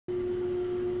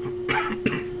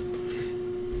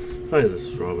Hi, this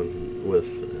is Robin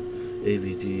with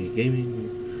AVG Gaming.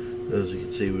 As you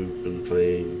can see, we've been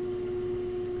playing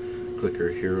Clicker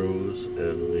Heroes,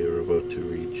 and we are about to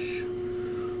reach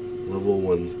level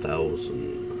 1000.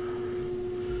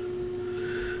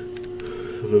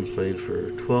 We've been playing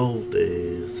for 12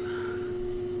 days,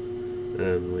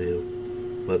 and we have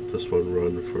let this one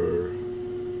run for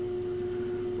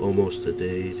almost a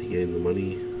day to gain the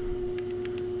money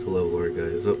to level our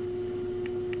guys up.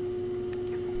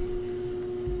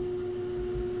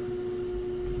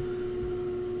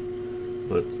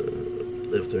 But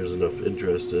if there's enough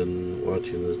interest in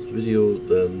watching this video,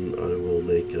 then I will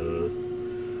make a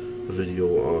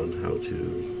video on how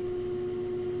to,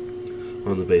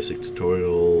 on the basic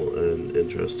tutorial and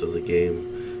interest of the game,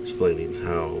 explaining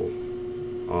how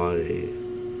I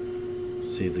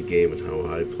see the game and how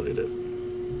I played it.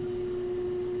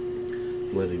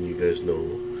 Letting you guys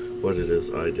know what it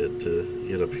is I did to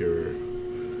get up here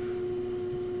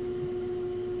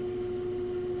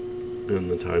in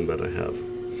the time that I have.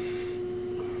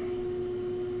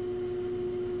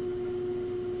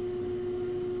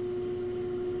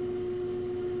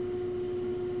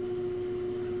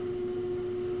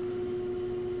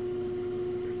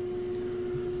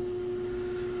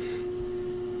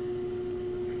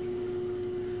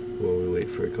 While we wait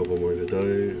for a couple more to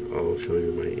die, I'll show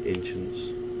you my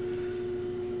ancients.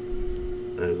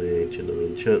 I have the Ancient of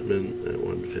Enchantment at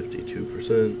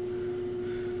 152%,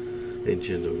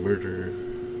 Ancient of Murder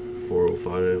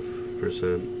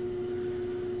 405%,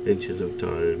 Ancient of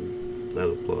Time at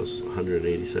a plus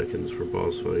 180 seconds for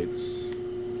boss fights,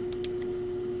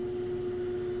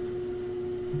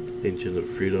 Ancient of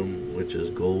Freedom, which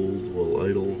is gold while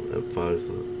idle, at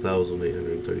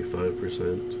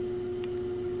 5,835%,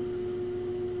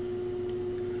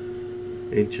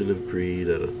 Ancient of Greed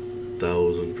at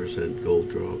 1,000% gold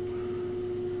drop,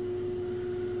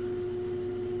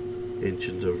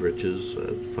 Ancient of Riches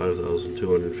at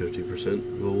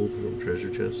 5,250% gold from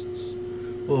treasure chests.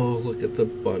 Oh, look at the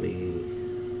bunny.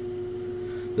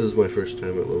 This is my first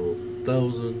time at level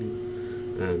 1000,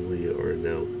 and we are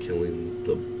now killing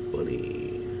the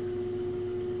bunny.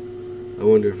 I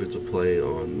wonder if it's a play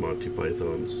on Monty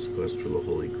Python's Quest for the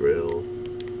Holy Grail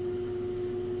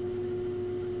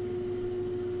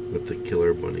with the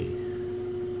killer bunny.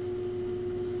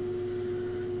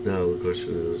 Now the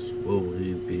question is, will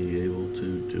we be able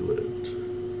to do it?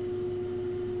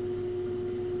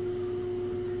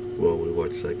 While we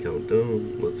watch that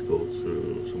countdown, let's go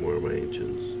through some more of my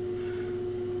ancients.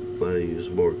 I use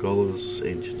Morgellus,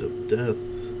 Ancient of Death,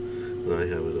 and I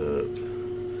have it at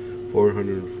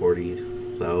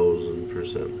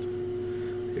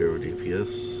 440,000% hero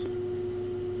DPS.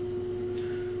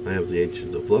 I have the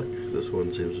Ancient of Luck. This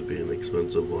one seems to be an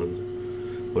expensive one,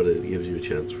 but it gives you a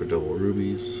chance for double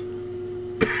rubies.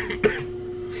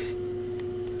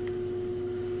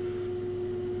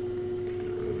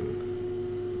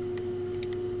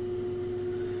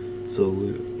 So,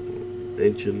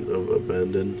 Ancient of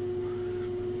Abandon,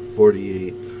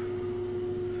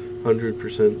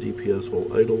 4,800% DPS while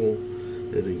idle.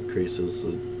 It increases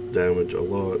the damage a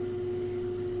lot.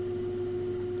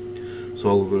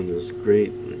 Solomon is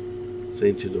great. It's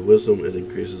Ancient of Wisdom. It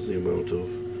increases the amount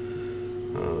of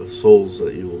souls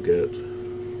that you will get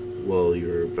while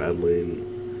you're battling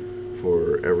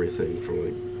for everything from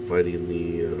like fighting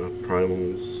the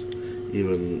primals,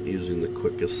 even using the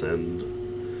quick ascend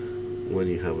when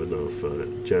you have enough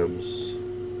gems.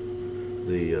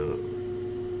 The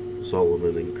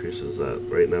Solomon increases that.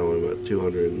 Right now I'm at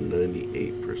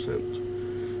 298%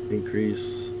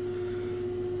 increase.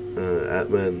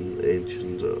 Atman,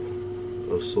 Ancient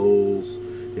of Souls,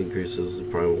 increases the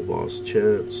primal boss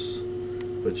chance,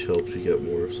 which helps you get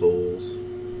more souls.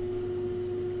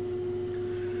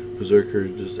 Berserker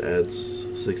just adds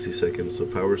 60 seconds to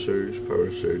Power Surge.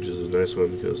 Power Surge is a nice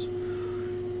one because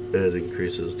it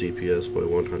increases DPS by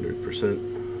 100%,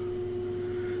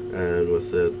 and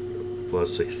with it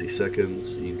plus 60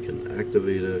 seconds you can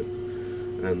activate it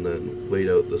and then wait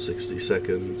out the 60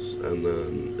 seconds, and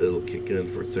then it'll kick in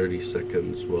for 30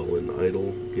 seconds while in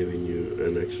idle, giving you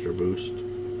an extra boost.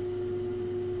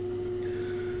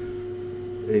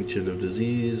 Ancient of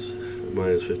Disease,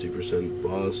 minus 50%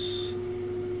 boss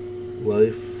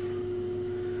life.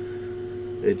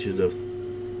 Ancient of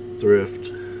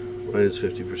Thrift, minus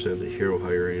 50% to hero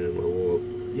hiring and level up.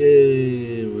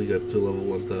 Yay! We got to level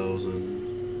 1000.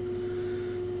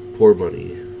 Poor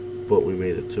money, but we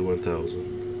made it to 1000.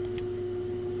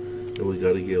 And we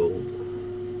got a guild.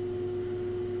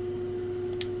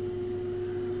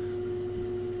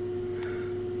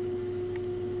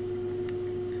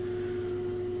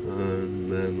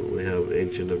 And then we have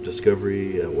Ancient of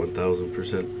Discovery at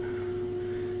 1000%.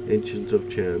 Ancient of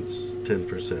Chance,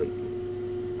 10%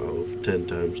 of 10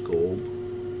 times gold.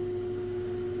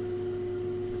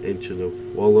 Ancient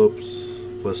of Wallops,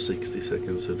 plus 60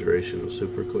 seconds to duration of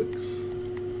super clicks.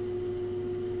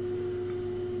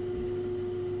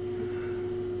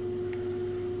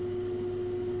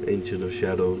 Ancient of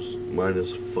Shadows,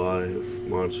 minus 5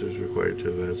 monsters required to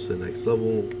advance to the next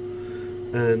level.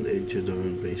 And Ancient of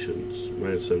Impatience,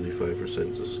 minus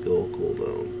 75% to skill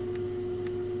cooldown.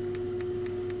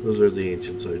 Those are the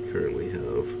ancients I currently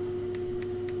have.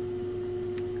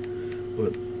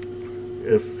 But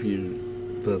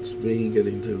that's me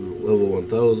getting to level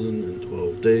 1000 in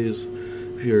 12 days.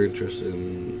 If you're interested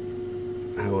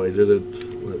in how I did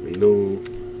it, let me know.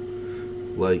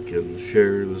 Like and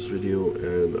share this video,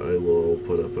 and I will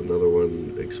put up another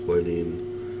one explaining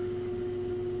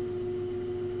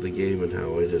the game and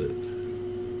how I did it.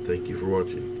 Thank you for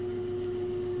watching.